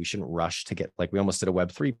like, hey, we shouldn't rush to get, like, we almost did a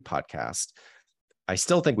Web3 podcast. I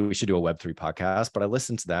still think we should do a Web3 podcast, but I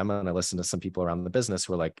listened to them and I listened to some people around the business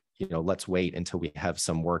who are like, let's wait until we have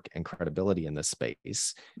some work and credibility in this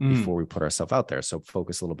space before we put ourselves out there. So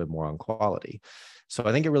focus a little bit more on quality. So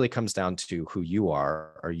I think it really comes down to who you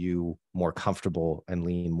are. Are you more comfortable and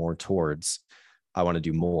lean more towards, I want to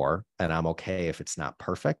do more and I'm okay if it's not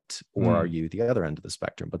perfect, or are you the other end of the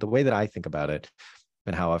spectrum? But the way that I think about it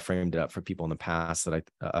and how I've framed it up for people in the past that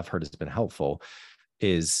I've heard has been helpful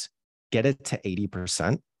is get it to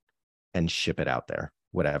 80% and ship it out there,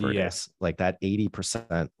 whatever it is. Like that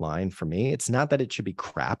 80% line for me, it's not that it should be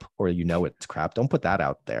crap or it's crap. Don't put that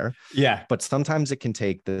out there. Yeah. But sometimes it can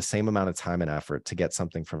take the same amount of time and effort to get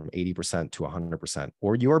something from 80% to 100%,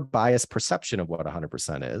 or your biased perception of what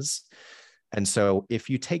 100% is. And so if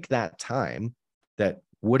you take that time that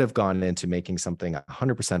would have gone into making something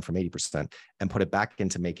 100% from 80% and put it back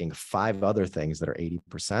into making 5 other things that are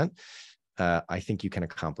 80%, I think you can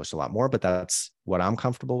accomplish a lot more, but that's what I'm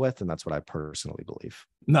comfortable with. And that's what I personally believe.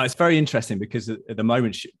 No, it's very interesting because at the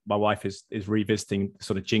moment, my wife is revisiting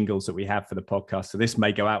sort of jingles that we have for the podcast. So this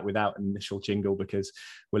may go out without an initial jingle because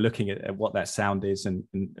we're looking at what that sound is. And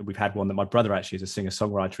we've had one that my brother actually is a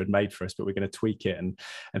singer-songwriter had made for us, but we're going to tweak it and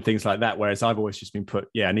things like that. Whereas I've always just been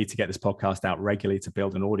I need to get this podcast out regularly to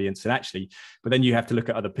build an audience. And actually, but then you have to look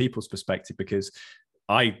at other people's perspective, because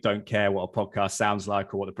I don't care what a podcast sounds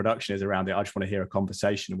like or what the production is around it. I just want to hear a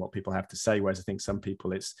conversation and what people have to say. Whereas I think some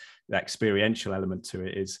people, it's the experiential element to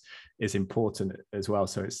it is important as well.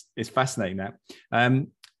 So it's fascinating that.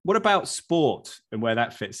 What about sport and where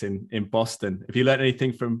that fits in Boston? Have you learned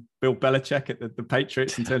anything from Bill Belichick at the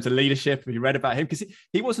Patriots in terms of leadership? Have you read about him? Because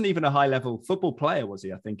he wasn't even a high-level football player, was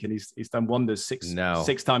he? I think, and he's done wonders.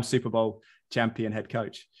 Six-time Super Bowl champion head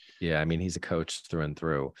coach. Yeah, I mean, he's a coach through and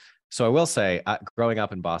through. So I will say, growing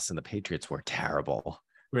up in Boston, the Patriots were terrible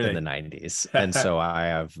in the 90s. And so I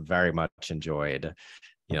have very much enjoyed,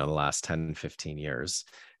 the last 10, 15 years.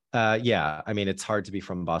 Yeah, I mean, it's hard to be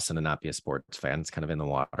from Boston and not be a sports fan. It's kind of in the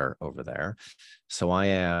water over there. So I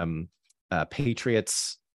am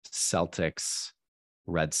Patriots, Celtics,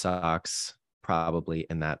 Red Sox, probably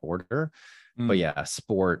in that order. But yeah,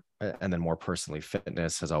 sport, and then more personally,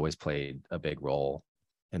 fitness has always played a big role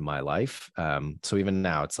in my life. So even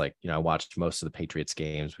now, it's like, I watched most of the Patriots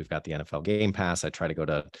games. We've got the NFL Game Pass. I try to go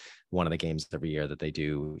to one of the games every year that they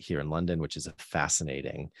do here in London, which is a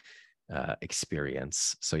fascinating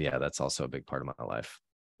experience. So yeah, that's also a big part of my life.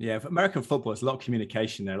 Yeah, for American football, there's a lot of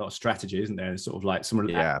communication there, a lot of strategy, isn't there? It's sort of like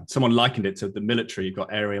someone likened it to the military. You've got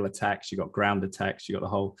aerial attacks, you've got ground attacks, you've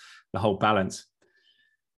got the whole balance.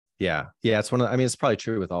 Yeah, it's it's probably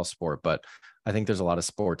true with all sport, but I think there's a lot of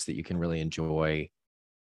sports that you can really enjoy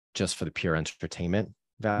just for the pure entertainment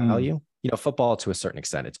value. Football to a certain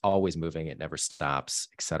extent, it's always moving, it never stops,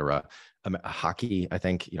 etc. Hockey, I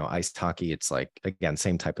think, ice hockey, it's like, again,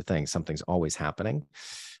 same type of thing. Something's always happening.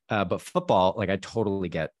 But football, like, I totally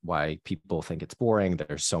get why people think it's boring.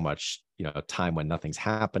 There's so much, time when nothing's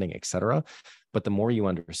happening, etc. But the more you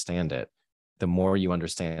understand it, the more you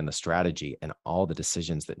understand the strategy and all the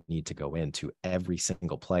decisions that need to go into every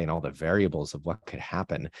single play and all the variables of what could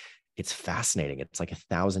happen. It's fascinating. It's like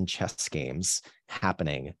 1,000 chess games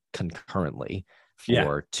happening concurrently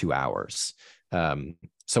for 2 hours.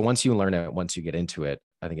 So once you learn it, once you get into it,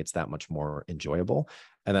 I think it's that much more enjoyable.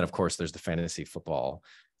 And then, of course, there's the fantasy football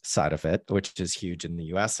side of it, which is huge in the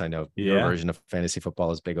US. I know your version of fantasy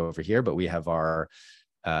football is big over here, but we have our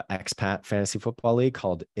expat fantasy football league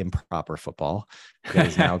called Improper Football. It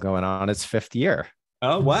is now going on its 5th year.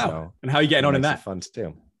 Oh, wow. So and how are you getting on in that? Fun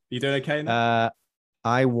too. You doing okay in that?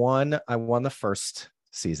 I won the first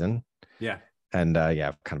season. Yeah. And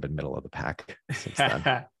I've kind of been middle of the pack since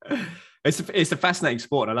then. It's a fascinating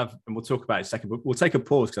sport, and we'll talk about it in a second. But we'll take a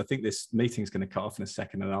pause because I think this meeting is going to cut off in a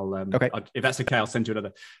second, and I'll if that's okay, I'll send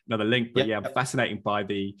you another link. But I'm fascinated by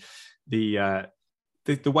the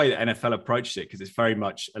way that NFL approached it, because it's very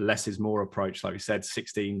much a less is more approach. Like we said,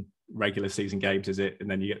 16 regular season games is it, and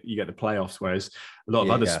then you get the playoffs. Whereas a lot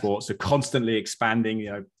of other sports are constantly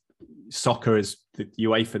expanding. Soccer is the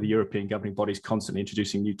UEFA, the European governing body, is constantly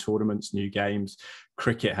introducing new tournaments, new games.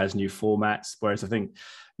 Cricket has new formats. Whereas I think,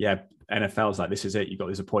 NFL is like, this is it. You've got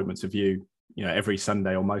these appointments of you, every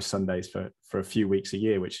Sunday or most Sundays for a few weeks a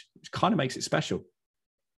year, which kind of makes it special.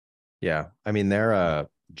 Yeah. I mean, they're a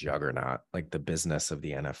juggernaut. Like, the business of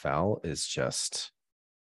the NFL is just,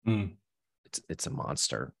 it's a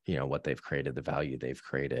monster, what they've created, the value they've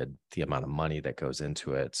created, the amount of money that goes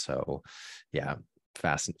into it. So yeah,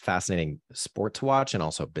 fascinating sport to watch, and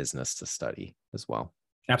also business to study as well.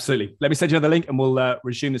 Absolutely. Let me send you another link and we'll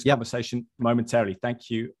resume this conversation momentarily. Thank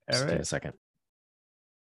you, Eric. Just in a second.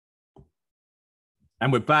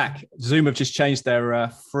 And we're back. Zoom have just changed their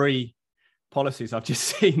free policies, I've just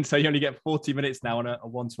seen. So you only get 40 minutes now on a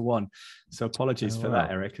one-to-one. So apologies for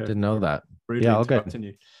that, Eric. Didn't know that. Yeah, I'll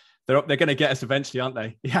continue. They're going to get us eventually, aren't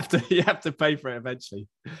they? You have to pay for it eventually.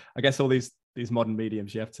 I guess all these modern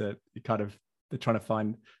mediums, they're trying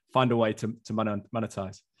to find a way to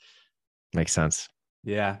monetize. Makes sense.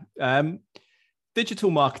 Yeah. Digital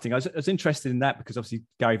marketing. I was interested in that because obviously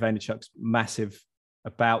Gary Vaynerchuk's massive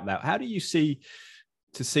about that. How do you see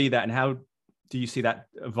that, and how do you see that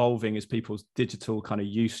evolving as people's digital kind of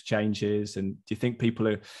use changes? And do you think people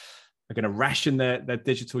are going to ration their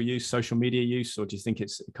digital use, social media use, or do you think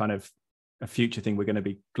it's kind of a future thing? We're going to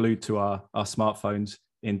be glued to our smartphones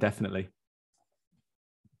indefinitely.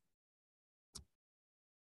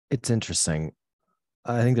 It's interesting.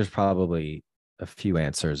 I think there's probably a few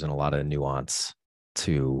answers and a lot of nuance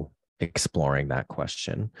to exploring that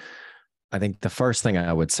question. I think the first thing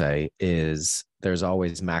I would say is there's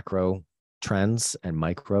always macro trends and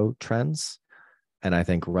micro trends. And I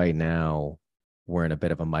think right now we're in a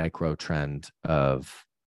bit of a micro trend of,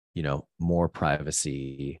 more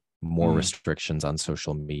privacy, more restrictions on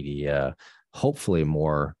social media, hopefully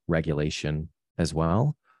more regulation as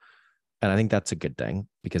well. And I think that's a good thing,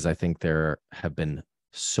 because I think there have been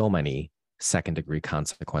so many second-degree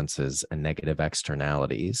consequences and negative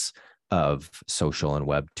externalities of social and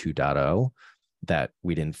Web 2.0 that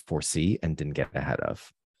we didn't foresee and didn't get ahead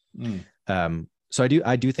of. So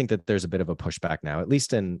I do think that there's a bit of a pushback now, at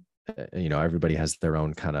least in, everybody has their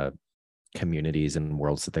own kind of communities and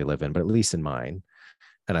worlds that they live in, but at least in mine.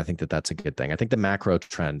 And I think that that's a good thing. I think the macro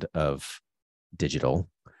trend of digital,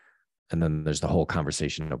 and then there's the whole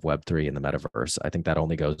conversation of Web3 and the metaverse, I think that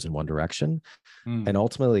only goes in one direction. And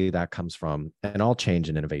ultimately that comes from, and all change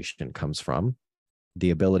and innovation comes from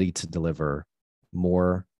the ability to deliver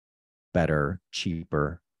more, better,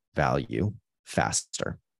 cheaper value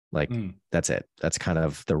faster. Like that's it. That's kind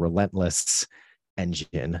of the relentless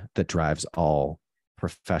engine that drives all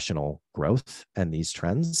professional growth and these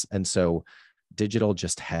trends. And so digital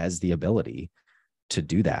just has the ability to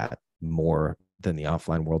do that more than the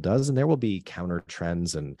offline world does. And there will be counter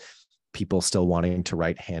trends and people still wanting to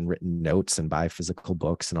write handwritten notes and buy physical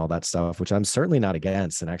books and all that stuff, which I'm certainly not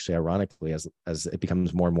against. And actually, ironically, as it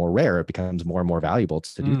becomes more and more rare, it becomes more and more valuable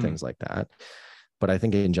to do things like that. But I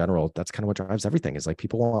think in general, that's kind of what drives everything, is like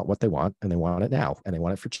people want what they want and they want it now and they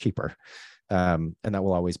want it for cheaper. And that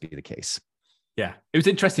will always be the case. Yeah, it was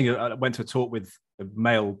interesting. I went to a talk with a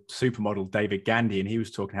male supermodel, David Gandy, and he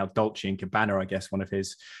was talking how Dolce & Gabbana, I guess one of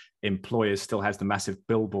his employers, still has the massive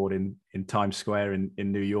billboard in Times Square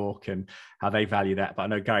in New York, and how they value that. But I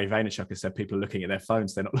know Gary Vaynerchuk has said people are looking at their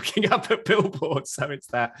phones, they're not looking up at billboards. So it's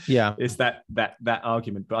that, it's that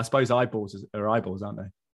argument. But I suppose eyeballs are eyeballs, aren't they?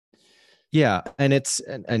 Yeah. And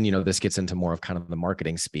and you know, this gets into more of kind of the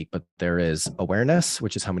marketing speak, but there is awareness,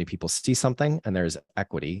 which is how many people see something. And there's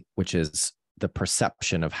equity, which is the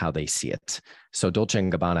perception of how they see it. So Dolce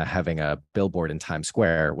 & Gabbana having a billboard in Times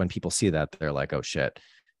Square, when people see that, they're like, oh shit,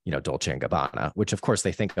 you know, Dolce & Gabbana, which of course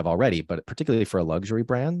they think of already, but particularly for a luxury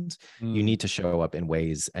brand, you need to show up in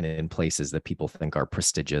ways and in places that people think are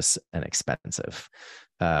prestigious and expensive.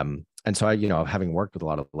 And so I, you know, having worked with a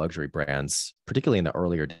lot of luxury brands, particularly in the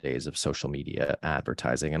earlier days of social media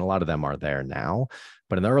advertising, and a lot of them are there now,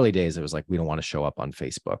 but in the early days, it was like, we don't want to show up on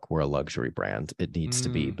Facebook. We're a luxury brand. It needs to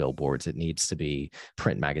be billboards. It needs to be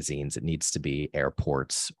print magazines. It needs to be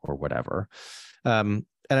airports or whatever. And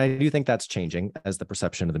I do think that's changing as the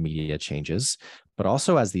perception of the media changes, but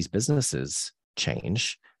also as these businesses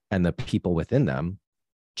change and the people within them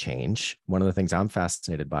change. One of the things I'm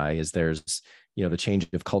fascinated by is there's, you know, the change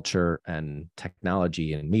of culture and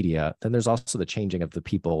technology and media. Then there's also the changing of the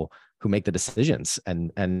people who make the decisions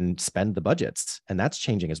and spend the budgets. And that's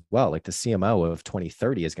changing as well. Like the CMO of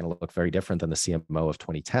 2030 is going to look very different than the CMO of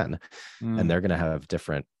 2010. And they're going to have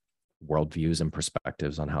different worldviews and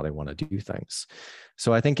perspectives on how they want to do things.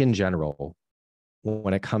 So I think in general,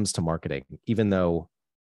 when it comes to marketing, even though,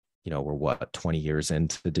 you know, we're 20 years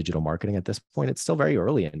into digital marketing at this point, it's still very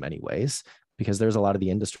early in many ways, because there's a lot of the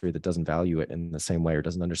industry that doesn't value it in the same way or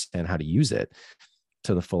doesn't understand how to use it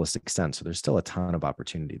to the fullest extent. So there's still a ton of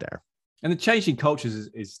opportunity there. And the changing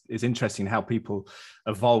cultures is interesting, how people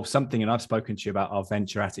evolve something. And I've spoken to you about our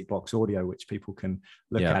venture Attic Box Audio, which people can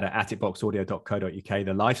look at atticboxaudio.co.uk,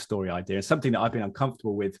 the life story idea. It's something that I've been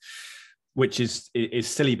uncomfortable with, which is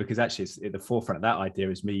silly, because actually it's at the forefront of that idea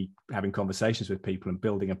is me having conversations with people and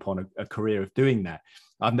building upon a career of doing that.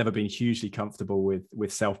 I've never been hugely comfortable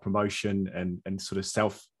with self-promotion and sort of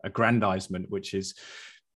self-aggrandizement, which it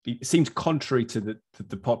seems contrary to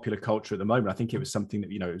the popular culture at the moment. I think it was something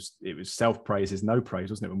that, you know, it was self-praise is no praise,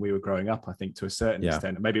 wasn't it, when we were growing up, I think, to a certain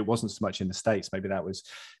extent. Maybe it wasn't so much in the States, maybe that was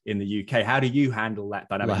in the UK. How do you handle that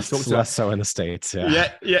dynamic? Less so in the States.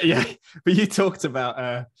 Yeah. But you talked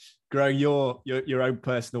about growing your own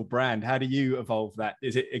personal brand. How do you evolve that?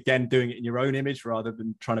 Is it, again, doing it in your own image rather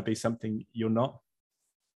than trying to be something you're not?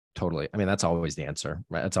 Totally. I mean, that's always the answer,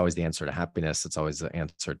 right? That's always the answer to happiness. It's always the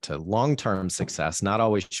answer to long-term success, not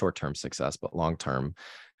always short-term success, but long-term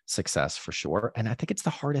success for sure. And I think it's the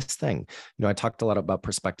hardest thing. You know, I talked a lot about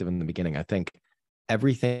perspective in the beginning. I think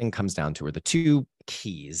everything comes down to, or the two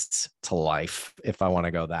keys to life, if I want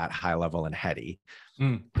to go that high level and heady,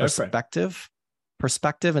 perspective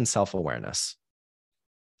and self-awareness.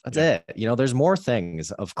 That's it. You know, there's more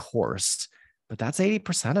things, of course, but that's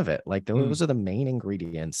 80% of it. Like those are the main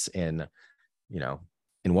ingredients in, you know,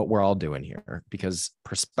 in what we're all doing here, because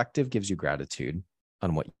perspective gives you gratitude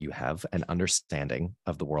on what you have and understanding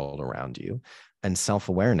of the world around you. And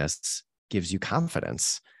self-awareness gives you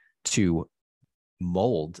confidence to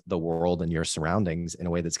mold the world and your surroundings in a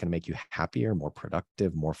way that's going to make you happier, more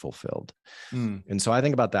productive, more fulfilled. And so I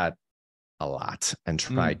think about that a lot and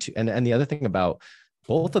try to, and the other thing about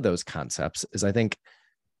both of those concepts is, I think,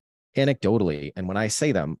 anecdotally, and when I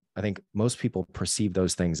say them, I think most people perceive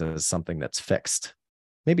those things as something that's fixed.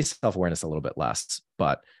 Maybe self-awareness a little bit less,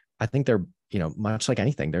 but I think they're, you know, much like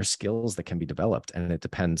anything, they're skills that can be developed, and it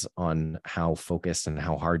depends on how focused and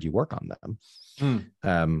how hard you work on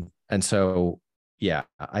them. And so, yeah,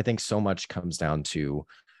 I think so much comes down to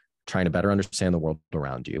trying to better understand the world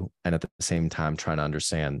around you, and at the same time try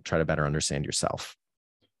to better understand yourself.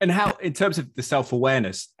 And how, in terms of the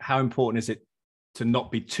self-awareness, how important is it to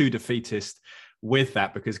not be too defeatist with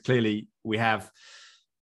that? Because clearly we have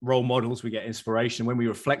role models, we get inspiration. When we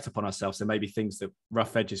reflect upon ourselves, there may be things that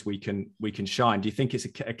rough edges we can shine. Do you think it's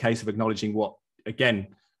a case of acknowledging what, again,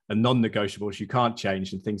 are non-negotiables you can't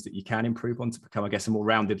change, and things that you can improve on to become, I guess, a more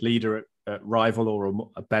rounded leader at Rival, or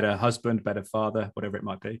a better husband, better father, whatever it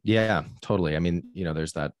might be? Yeah, totally. I mean,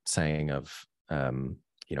 there's that saying of,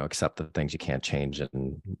 accept the things you can't change,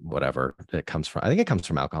 and whatever it comes from. I think it comes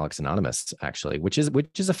from Alcoholics Anonymous, actually, which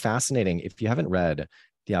is a fascinating, if you haven't read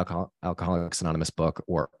the Alcoholics Anonymous book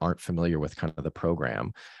or aren't familiar with kind of the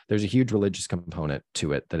program, there's a huge religious component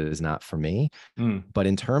to it that is not for me. But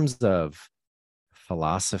in terms of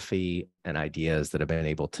philosophy and ideas that have been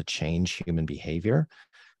able to change human behavior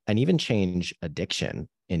and even change addiction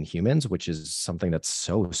in humans, which is something that's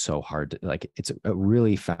so hard to, like, it's a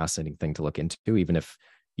really fascinating thing to look into, even if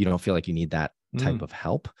you don't feel like you need that type of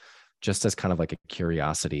help, just as kind of like a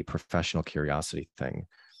curiosity, professional curiosity thing.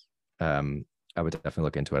 I would definitely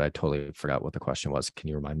look into it. I totally forgot what the question was. Can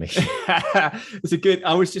you remind me? It's a good,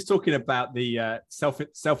 I was just talking about the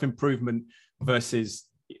self-improvement versus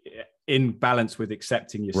in balance with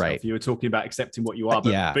accepting yourself. Right. You were talking about accepting what you are,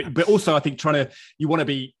 but also I think you want to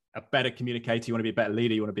be a better communicator, you want to be a better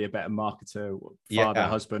leader, you want to be a better marketer, father,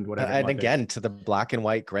 husband, whatever. And again, to the black and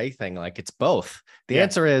white gray thing, like, it's both. The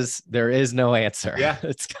answer is there is no answer. Yeah.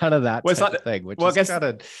 It's kind of that type of thing, which is kind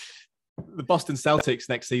of... The Boston Celtics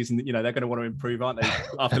next season, they're going to want to improve, aren't they?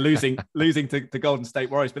 After losing to Golden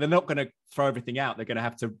State Warriors, but they're not going to throw everything out. They're going to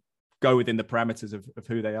have to go within the parameters of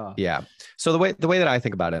who they are. Yeah. So the way that I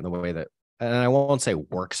think about it, and the way that, and I won't say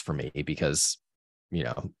works for me, because,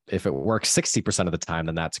 if it works 60% of the time,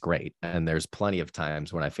 then that's great. And there's plenty of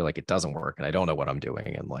times when I feel like it doesn't work and I don't know what I'm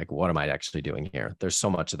doing. And like, what am I actually doing here? There's so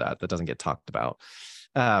much of that doesn't get talked about.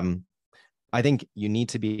 I think you need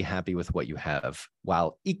to be happy with what you have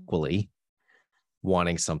while equally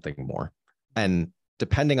wanting something more. And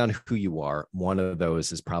depending on who you are, one of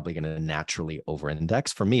those is probably going to naturally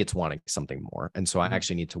over-index. For me, it's wanting something more. And so I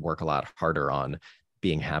actually need to work a lot harder on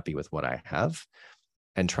being happy with what I have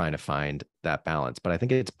and trying to find that balance. But I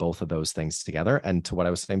think it's both of those things together. And to what I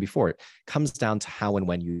was saying before, it comes down to how and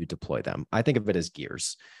when you deploy them. I think of it as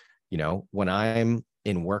gears. When I'm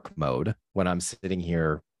in work mode, when I'm sitting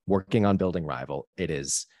here working on building Rival,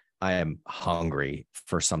 I am hungry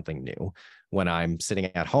for something new. When I'm sitting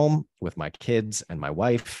at home with my kids and my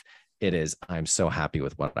wife, I'm so happy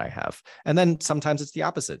with what I have. And then sometimes it's the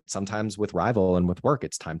opposite. Sometimes with Rival and with work,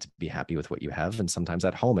 it's time to be happy with what you have. And sometimes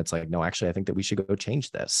at home, it's like, no, actually, I think that we should go change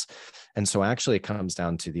this. And so actually it comes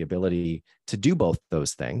down to the ability to do both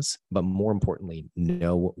those things, but more importantly,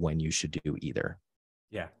 know when you should do either.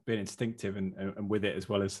 Yeah, being instinctive and with it as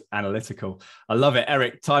well as analytical. I love it.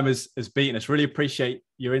 Eric, time has beaten us. Really appreciate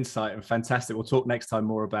your insight, and fantastic. We'll talk next time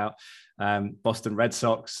more about Boston Red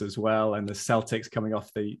Sox as well, and the Celtics coming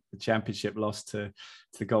off the championship loss to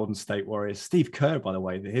the Golden State Warriors. Steve Kerr, by the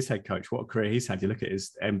way, his head coach, what a career he's had. You look at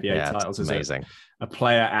his NBA titles as a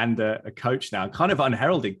player and a coach now, kind of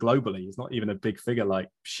unheralded globally. He's not even a big figure like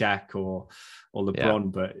Shaq or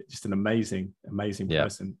LeBron, but just an amazing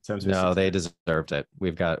person in terms of no, they deserved it.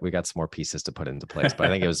 We've got some more pieces to put into place, but I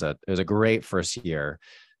think it was a great first year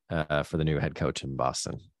for the new head coach in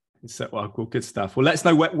Boston. So, well, good stuff. Well, let us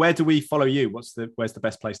know where do we follow you? Where's the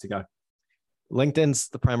best place to go? LinkedIn's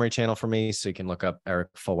the primary channel for me, so you can look up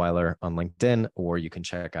Eric Fulwiler on LinkedIn, or you can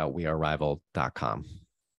check out wearerival.com.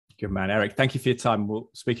 Good man, Eric. Thank you for your time. We'll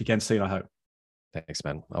speak again soon, I hope. Thanks,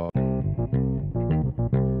 man. Well,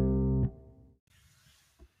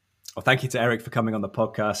 thank you to Eric for coming on the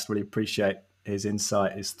podcast. Really appreciate his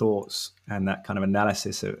insight, his thoughts, and that kind of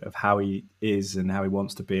analysis of how he is and how he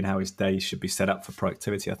wants to be and how his days should be set up for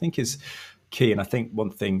productivity, I think is key. And I think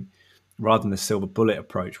one thing, rather than the silver bullet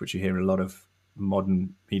approach, which you hear in a lot of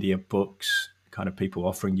modern media books, kind of people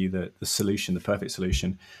offering you the solution, the perfect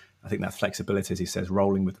solution, I think that flexibility, as he says,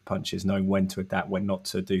 rolling with the punches, knowing when to adapt, when not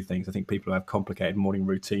to do things. I think people who have complicated morning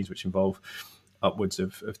routines, which involve upwards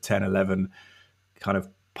of 10, 11 kind of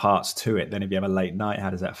parts to it. Then if you have a late night, how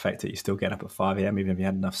does that affect it? You still get up at 5 a.m. even if you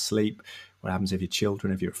had enough sleep. What happens if your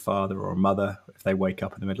children, if you're a father or a mother, if they wake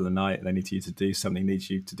up in the middle of the night, they need you to do something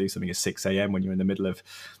at 6 a.m. when you're in the middle of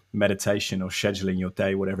meditation or scheduling your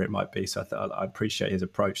day, whatever it might be. So I appreciate his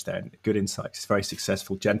approach there. And good insight. He's a very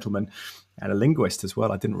successful gentleman and a linguist as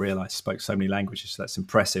well. I didn't realize he spoke so many languages. So that's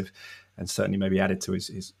impressive, and certainly maybe added to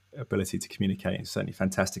his ability to communicate. He's certainly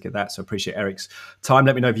fantastic at that. So I appreciate Eric's time.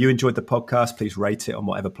 Let me know if you enjoyed the podcast. Please rate it on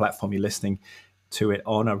whatever platform you're listening to it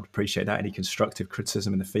on. I would appreciate that. Any constructive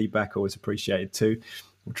criticism and the feedback, always appreciated too.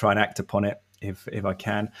 We'll try and act upon it if I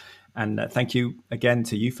can. And thank you again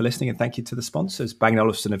to you for listening. And thank you to the sponsors, Bang &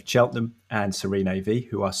 Olufsen of Cheltenham and Serene AV,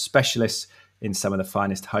 who are specialists in some of the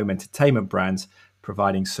finest home entertainment brands,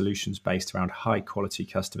 providing solutions based around high quality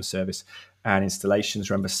customer service and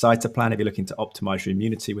installations. Remember Cytoplan, if you're looking to optimize your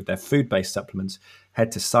immunity with their food-based supplements,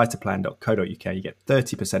 head to cytoplan.co.uk. You get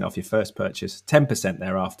 30% off your first purchase, 10%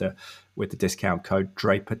 thereafter with the discount code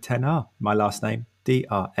DRAPER10R. My last name,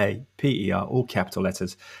 DRAPER, all capital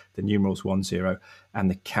letters, the numerals 10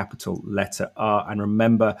 and the capital letter R. And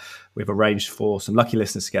remember, we've arranged for some lucky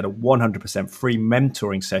listeners to get a 100% free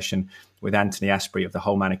mentoring session with Anthony Asprey of the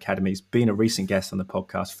Whole Man Academy. He's been a recent guest on the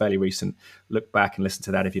podcast, fairly recent. Look back and listen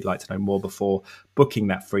to that if you'd like to know more before booking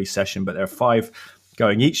that free session. But there are 5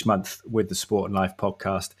 going each month with the Sport and Life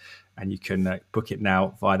podcast, and you can book it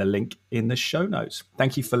now via the link in the show notes.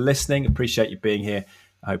 Thank you for listening. Appreciate you being here.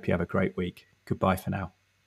 I hope you have a great week. Goodbye for now.